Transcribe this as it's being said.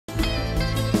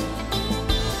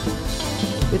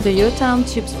With the Your Town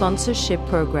Tube sponsorship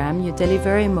program, you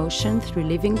deliver emotion through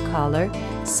living color,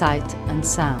 sight, and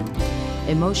sound.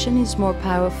 Emotion is more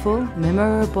powerful,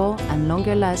 memorable, and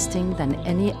longer lasting than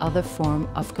any other form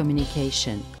of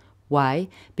communication. Why?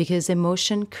 Because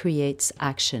emotion creates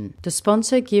action. The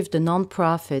sponsor gives the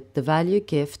nonprofit the value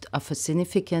gift of a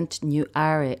significant new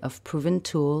array of proven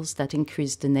tools that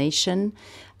increase donation,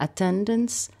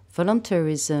 attendance,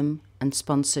 volunteerism, and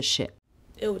sponsorship.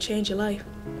 It will change your life.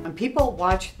 When people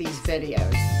watch these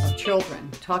videos of children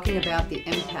talking about the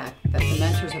impact that the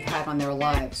mentors have had on their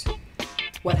lives,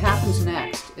 what happens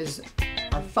next is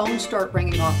our phones start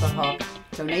ringing off the hook,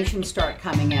 donations start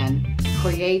coming in,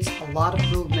 creates a lot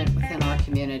of movement within our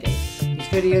community. These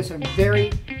videos are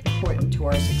very important to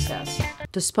our success.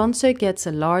 The sponsor gets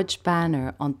a large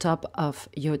banner on top of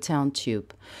Your Town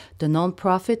Tube. The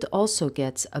nonprofit also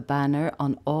gets a banner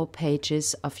on all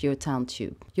pages of Your Town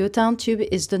Tube. Your Town Tube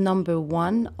is the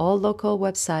 #1 all-local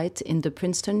website in the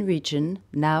Princeton region,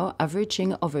 now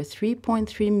averaging over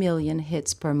 3.3 million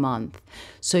hits per month,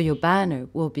 so your banner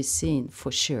will be seen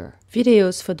for sure.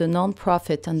 Videos for the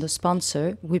nonprofit and the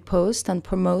sponsor, we post and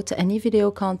promote any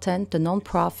video content the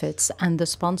nonprofits and the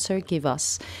sponsor give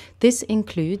us. This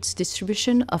includes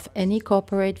distribution of any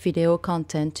corporate video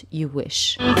content you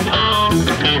wish.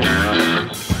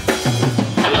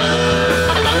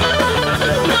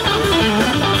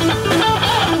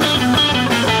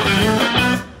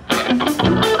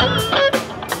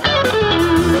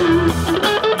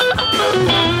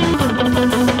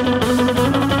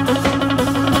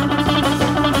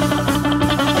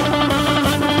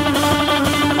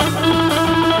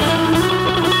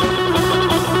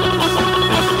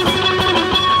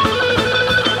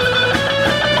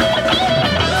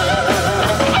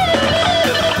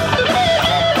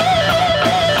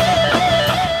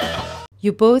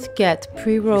 You both get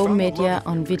pre-roll media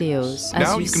on videos,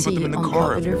 as you see on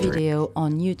popular video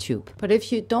on YouTube. But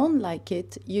if you don't like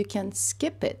it, you can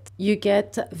skip it. You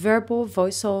get verbal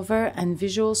voiceover and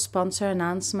visual sponsor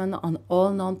announcement on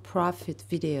all non-profit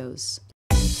videos.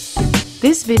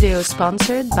 This video is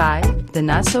sponsored by the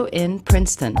Nassau Inn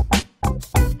Princeton.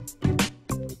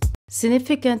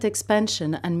 Significant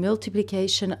expansion and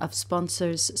multiplication of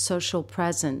sponsors' social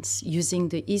presence using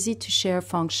the easy-to-share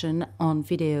function on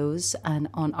videos and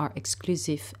on our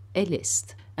exclusive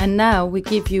A-list. And now we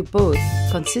give you both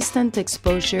consistent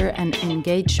exposure and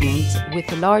engagement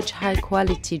with a large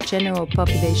high-quality general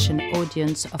population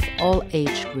audience of all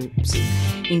age groups,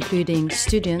 including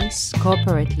students,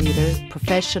 corporate leaders,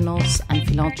 professionals, and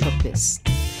philanthropists,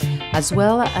 as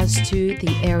well as to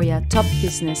the area top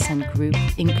business and group,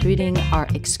 including our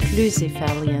exclusive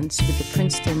alliance with the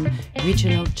Princeton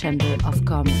Regional Chamber of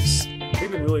Commerce.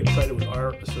 We've been really excited with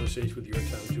our association with Your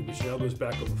Town Tube, which now goes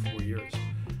back over 4 years.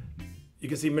 You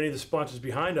can see many of the sponsors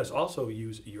behind us also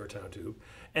use Your Town Tube,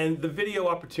 and the video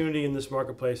opportunity in this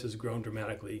marketplace has grown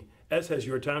dramatically, as has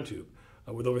Your Town Tube.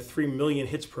 With over 3 million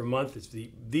hits per month, it's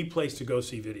the place to go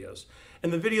see videos.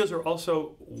 And the videos are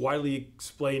also widely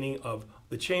explaining of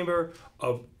the chamber,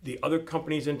 of the other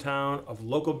companies in town, of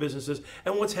local businesses,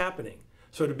 and what's happening.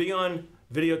 So to be on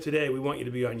video today, we want you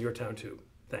to be on Your Town Tube.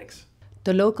 Thanks.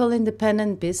 The local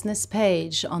independent business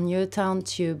page on Your Town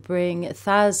Tube bring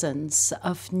thousands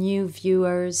of new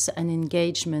viewers and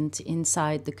engagement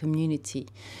inside the community.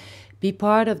 Be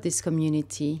part of this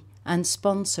community and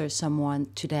sponsor someone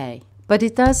today. But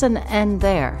it doesn't end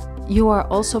there. You are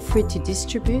also free to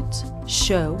distribute,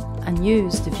 show, and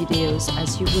use the videos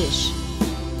as you wish.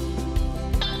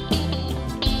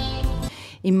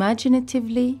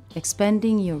 Imaginatively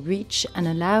expanding your reach and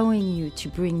allowing you to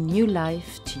bring new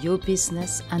life to your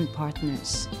business and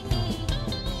partners.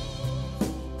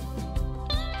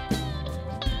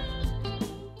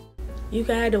 You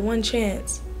can have the one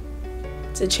chance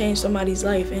to change somebody's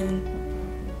life, and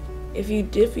if you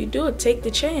do it, take the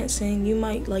chance, and you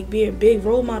might be a big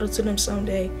role model to them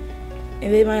someday,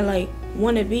 and they might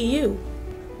want to be you.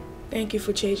 Thank you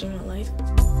for changing my life.